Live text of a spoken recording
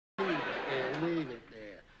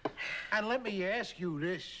And let me ask you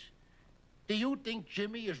this. Do you think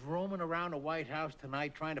Jimmy is roaming around the White House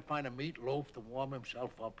tonight trying to find a meatloaf to warm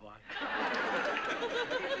himself up on?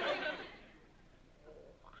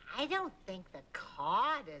 I don't think the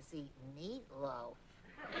Carters eat meatloaf.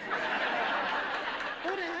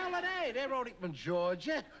 Who the hell are they? They're only from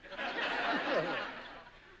Georgia.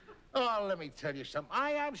 Oh, let me tell you something.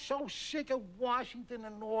 I am so sick of Washington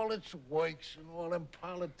and all its works and all them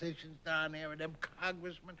politicians down there and them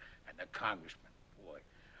congressmen and the congressmen. Boy,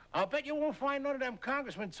 I'll bet you won't find none of them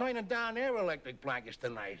congressmen turning down their electric blankets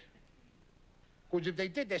tonight. Because if they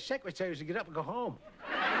did, their secretaries would get up and go home.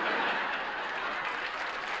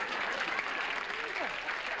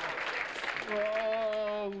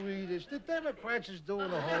 Oh, Rita, the Democrats is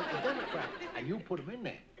doing the whole... The Democrats, and you put them in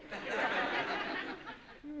there.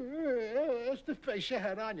 That's the face you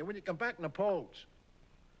had on you when you come back in the polls.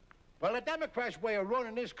 Well, the Democrats' way of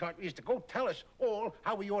running this country is to go tell us all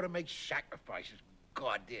how we ought to make sacrifices.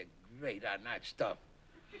 God, they're great on that stuff.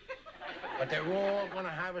 But they're all going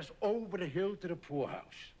to have us over the hill to the poorhouse.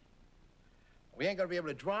 We ain't going to be able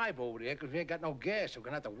to drive over there because we ain't got no gas, so we're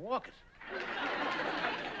going to have to walk it.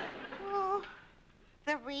 Oh,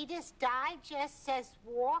 the Reader's Digest says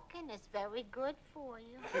walking is very good for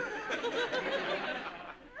you.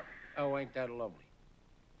 Oh, ain't that lovely?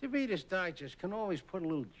 The Reader's Digest can always put a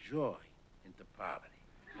little joy into poverty.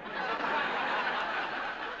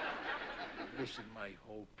 Listen, my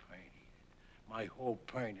whole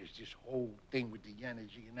point is this whole thing with the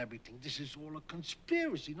energy and everything. This is all a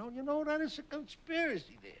conspiracy. Don't you know that? It's a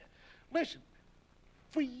conspiracy there. Listen,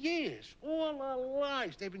 for years, all our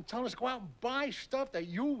lives, they've been telling us to go out and buy stuff that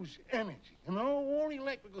use energy. You know, all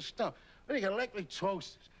electrical stuff. Well, you got electric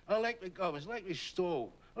toasters, electric ovens, electric stove,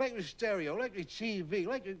 electric stereo, electric TV,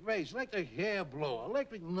 electric race, electric hair blower,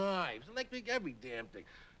 electric knives, electric every damn thing.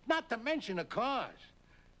 Not to mention the cars.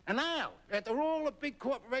 And now, after all the big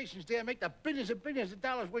corporations there make the billions and billions of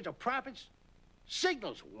dollars worth of profits,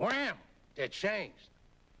 signals, wham, they're changed.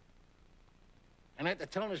 And after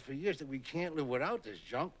telling us for years that we can't live without this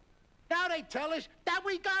junk, now they tell us that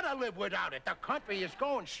we gotta live without it. The country is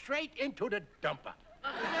going straight into the dumper.